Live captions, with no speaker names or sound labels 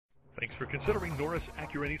Thanks for considering Norris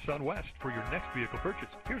Acura-Nissan West for your next vehicle purchase.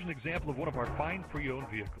 Here's an example of one of our fine pre-owned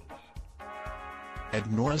vehicles. At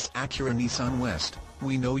Norris Acura-Nissan West,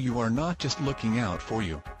 we know you are not just looking out for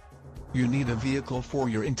you. You need a vehicle for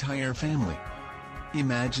your entire family.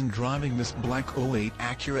 Imagine driving this black '08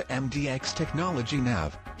 Acura MDX Technology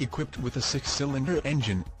Nav, equipped with a 6-cylinder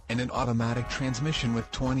engine and an automatic transmission with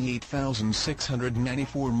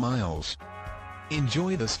 28,694 miles.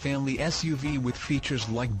 Enjoy this family SUV with features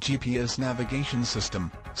like GPS navigation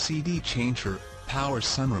system, CD changer, power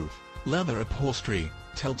sunroof, leather upholstery,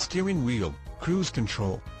 tilt steering wheel, cruise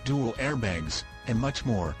control, dual airbags, and much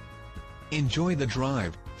more. Enjoy the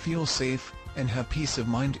drive, feel safe, and have peace of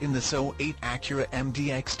mind in this '08 Acura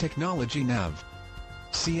MDX Technology Nav.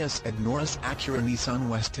 See us at Norris Acura-Nissan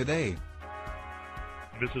West today.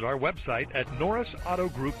 Visit our website at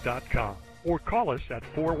norrisautogroup.com or call us at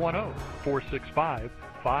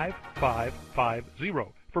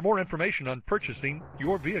 410-465-5550 for more information on purchasing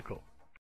your vehicle.